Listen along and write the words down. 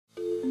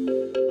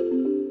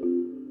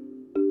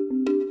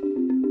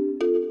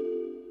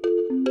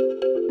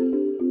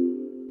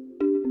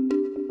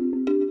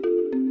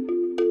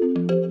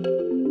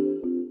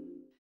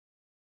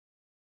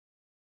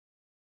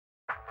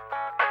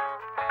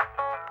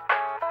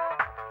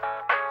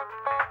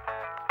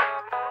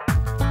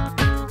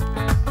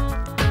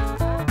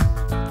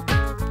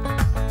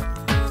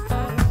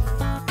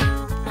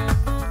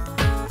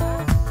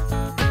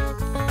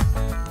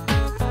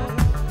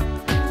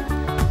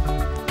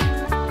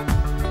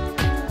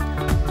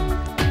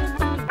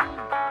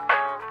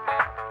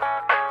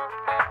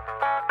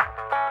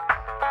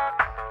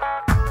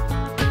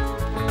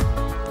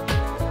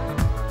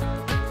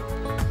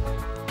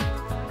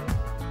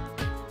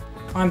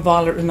I'm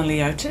Violet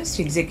Rimiliotis,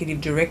 Executive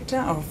Director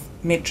of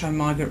Metro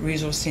Migrant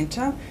Resource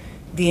Centre.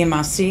 The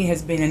MRC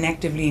has been an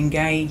actively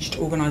engaged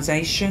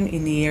organisation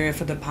in the area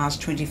for the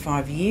past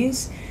 25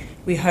 years.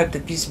 We hope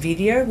that this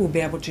video will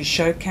be able to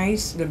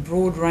showcase the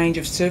broad range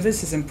of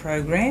services and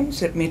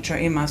programs that Metro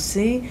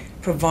MRC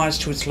provides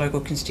to its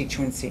local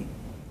constituency.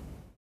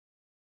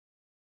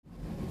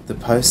 The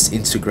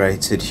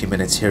Post-Integrated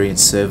Humanitarian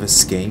Service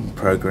Scheme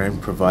program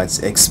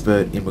provides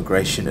expert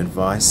immigration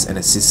advice and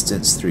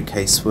assistance through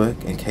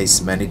casework and case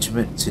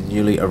management to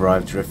newly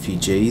arrived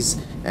refugees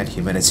and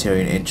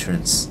humanitarian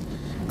entrants.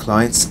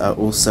 Clients are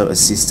also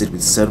assisted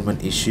with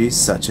settlement issues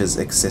such as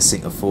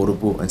accessing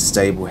affordable and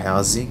stable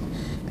housing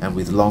and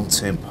with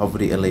long-term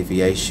poverty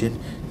alleviation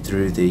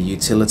through the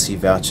utility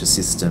voucher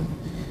system.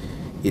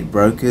 It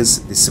brokers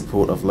the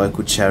support of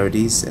local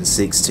charities and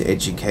seeks to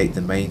educate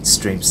the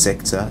mainstream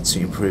sector to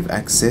improve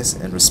access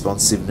and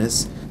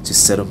responsiveness to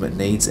settlement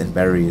needs and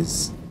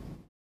barriers.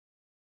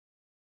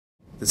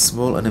 The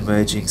Small and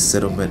Emerging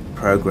Settlement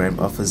Program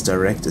offers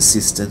direct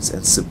assistance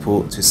and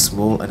support to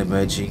small and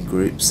emerging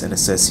groups and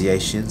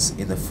associations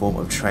in the form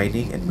of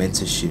training and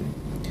mentorship.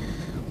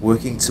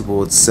 Working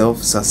towards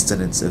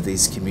self-sustenance of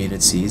these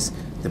communities,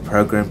 the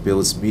program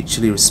builds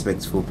mutually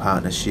respectful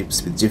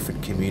partnerships with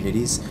different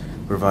communities,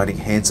 providing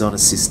hands-on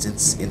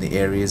assistance in the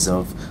areas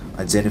of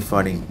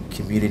identifying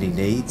community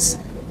needs,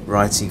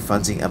 writing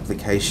funding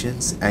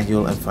applications,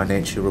 annual and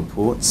financial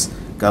reports,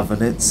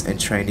 governance, and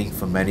training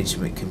for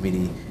management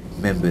committee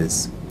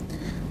members.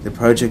 The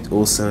project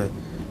also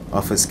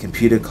offers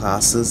computer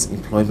classes,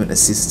 employment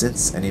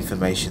assistance, and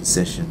information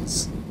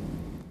sessions.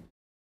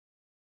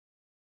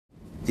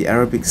 The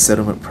Arabic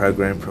Settlement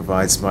Program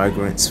provides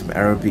migrants from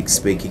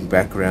Arabic-speaking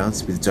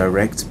backgrounds with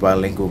direct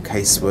bilingual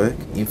casework,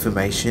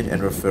 information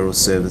and referral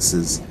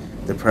services.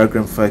 The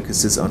program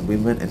focuses on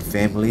women and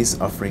families,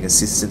 offering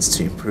assistance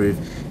to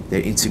improve their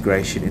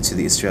integration into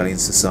the Australian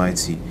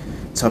society.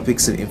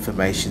 Topics of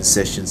information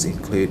sessions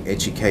include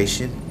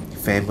education,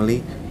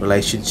 family,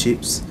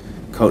 relationships,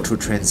 cultural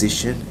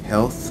transition,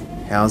 health,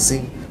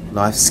 housing,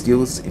 life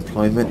skills,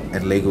 employment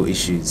and legal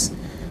issues.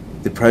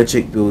 The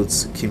project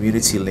builds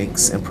community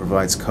links and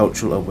provides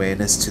cultural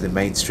awareness to the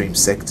mainstream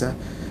sector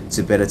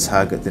to better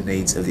target the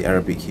needs of the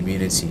Arabic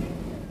community.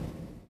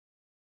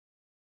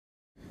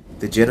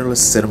 The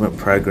Generalist Settlement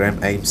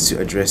Program aims to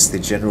address the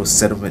general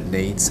settlement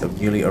needs of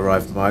newly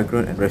arrived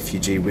migrant and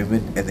refugee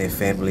women and their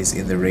families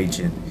in the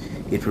region.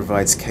 It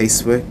provides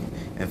casework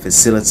and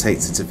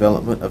facilitates the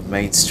development of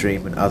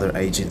mainstream and other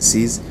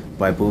agencies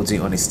by building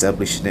on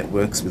established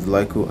networks with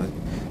local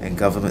and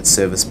government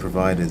service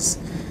providers.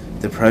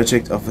 The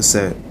project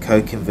officer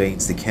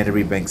co-convenes the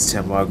Canterbury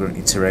Bankstown Migrant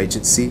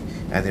Interagency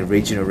and the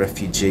Regional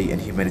Refugee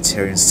and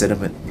Humanitarian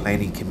Settlement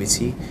Planning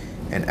Committee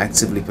and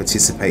actively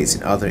participates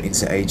in other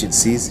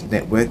interagencies,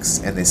 networks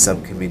and their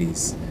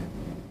subcommittees.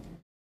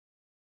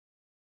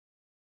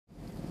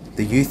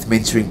 The Youth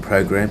Mentoring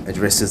Program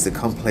addresses the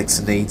complex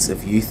needs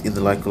of youth in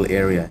the local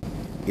area.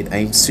 It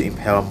aims to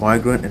empower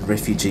migrant and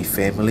refugee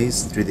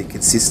families through the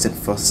consistent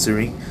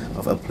fostering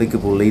of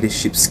applicable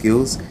leadership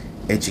skills,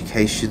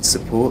 education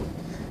support,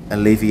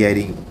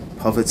 alleviating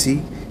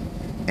poverty,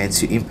 and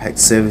to impact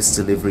service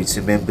delivery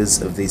to members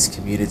of these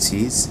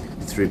communities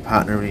through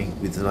partnering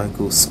with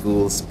local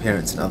schools,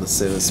 parents and other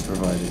service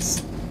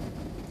providers.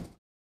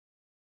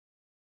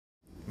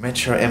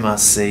 Metro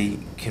MRC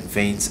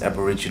convenes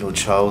Aboriginal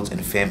Child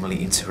and Family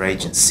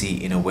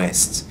Interagency in a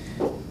West.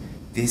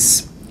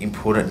 This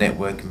important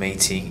network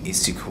meeting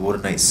is to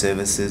coordinate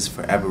services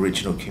for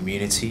Aboriginal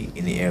community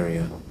in the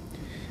area.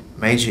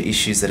 Major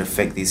issues that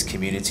affect these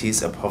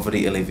communities are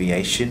poverty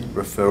alleviation,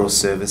 referral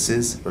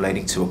services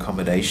relating to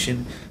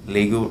accommodation,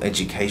 legal,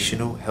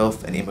 educational,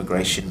 health and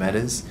immigration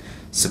matters,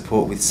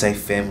 support with safe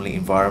family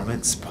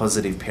environments,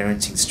 positive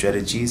parenting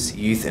strategies,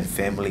 youth and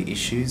family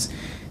issues,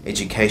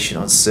 education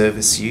on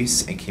service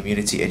use and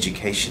community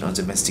education on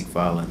domestic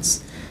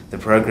violence. The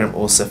program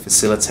also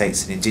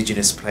facilitates an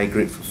Indigenous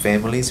playgroup for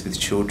families with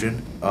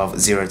children of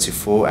 0 to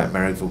 4 at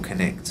Marrickville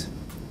Connect.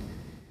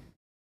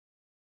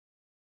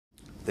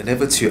 The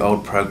Never Too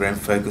Old program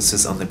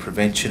focuses on the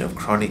prevention of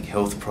chronic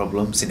health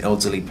problems in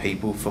elderly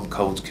people from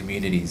cold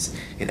communities.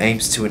 It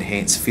aims to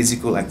enhance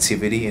physical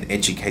activity and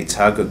educate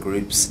target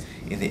groups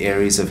in the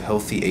areas of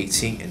healthy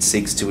eating and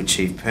seeks to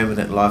achieve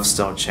permanent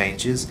lifestyle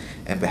changes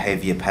and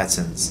behaviour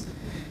patterns.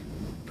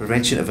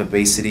 Prevention of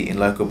obesity in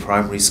local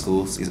primary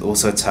schools is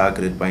also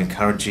targeted by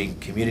encouraging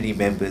community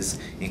members,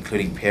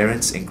 including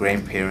parents and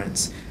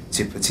grandparents,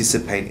 to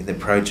participate in the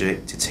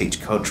project to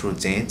teach cultural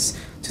dance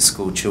to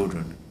school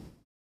children.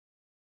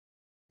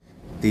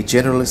 The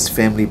Generalist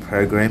Family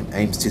Program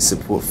aims to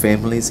support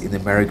families in the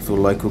Marrickville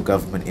local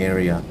government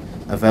area.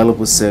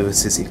 Available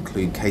services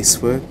include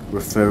casework,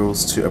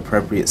 referrals to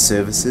appropriate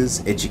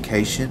services,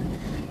 education,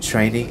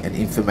 training and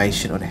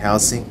information on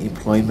housing,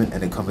 employment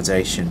and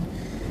accommodation.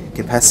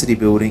 Capacity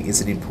building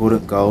is an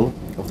important goal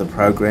of the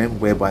program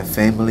whereby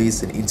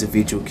families and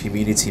individual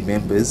community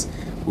members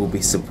will be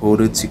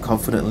supported to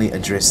confidently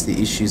address the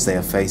issues they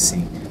are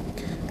facing,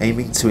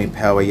 aiming to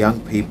empower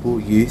young people,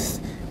 youth,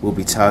 will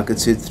be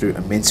targeted through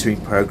a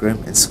mentoring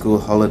program and school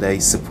holiday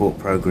support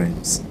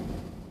programs.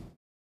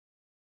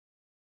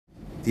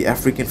 The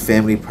African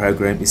Family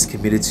Program is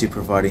committed to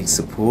providing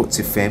support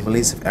to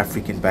families of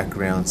African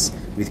backgrounds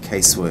with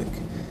casework.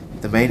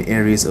 The main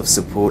areas of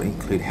support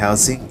include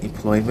housing,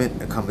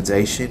 employment,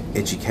 accommodation,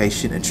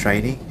 education and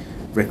training,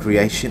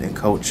 recreation and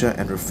culture,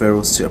 and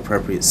referrals to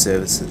appropriate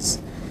services.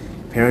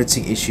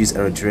 Parenting issues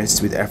are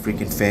addressed with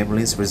African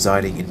families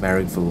residing in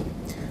Marrickville.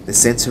 The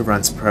Centre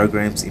runs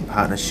programs in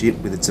partnership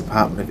with the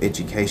Department of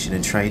Education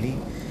and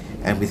Training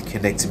and with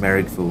Connect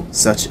Marrickville,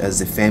 such as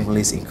the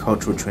Families in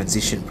Cultural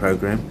Transition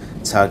program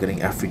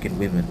targeting African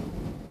women.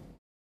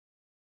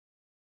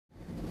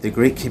 The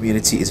Greek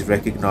community is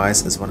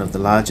recognised as one of the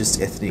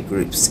largest ethnic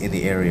groups in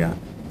the area.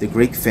 The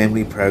Greek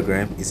Family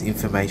Program is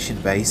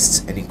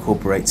information-based and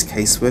incorporates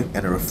casework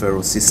and a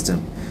referral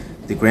system.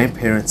 The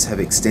grandparents have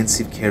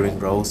extensive caring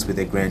roles with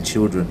their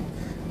grandchildren.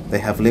 They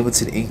have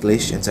limited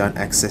English and don't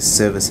access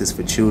services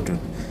for children,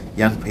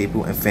 young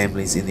people and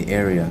families in the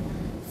area.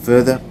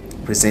 Further,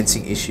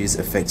 presenting issues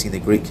affecting the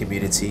Greek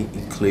community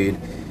include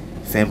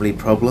family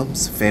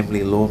problems,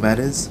 family law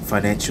matters,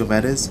 financial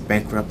matters,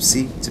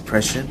 bankruptcy,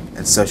 depression,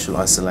 and social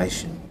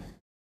isolation.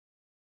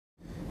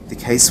 The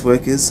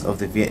caseworkers of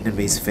the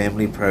Vietnamese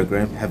Family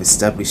Program have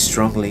established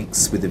strong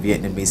links with the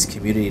Vietnamese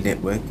Community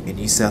Network in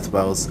New South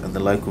Wales and the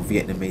local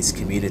Vietnamese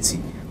community.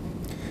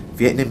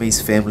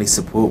 Vietnamese family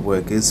support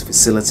workers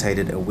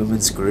facilitated a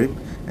women's group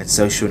and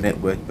social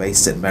network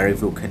based at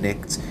Marrickville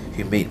Connect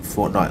who meet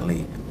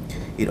fortnightly.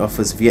 It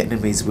offers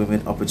Vietnamese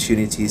women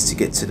opportunities to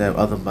get to know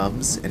other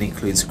mums and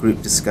includes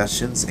group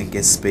discussions and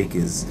guest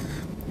speakers.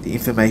 The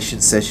information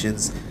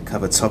sessions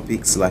cover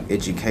topics like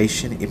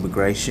education,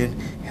 immigration,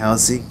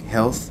 housing,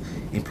 health,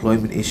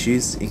 employment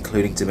issues,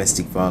 including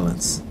domestic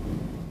violence.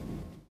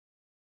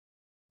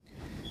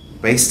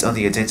 Based on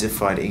the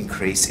identified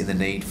increase in the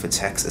need for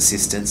tax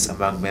assistance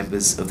among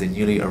members of the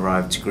newly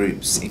arrived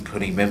groups,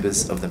 including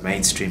members of the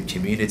mainstream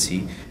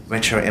community,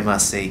 Metro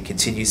MRC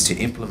continues to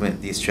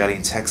implement the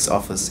Australian Tax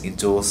Office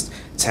endorsed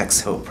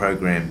Tax Help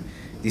program.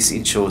 This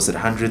ensures that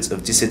hundreds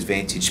of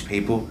disadvantaged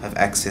people have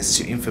access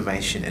to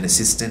information and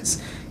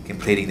assistance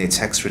completing their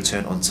tax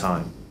return on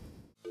time.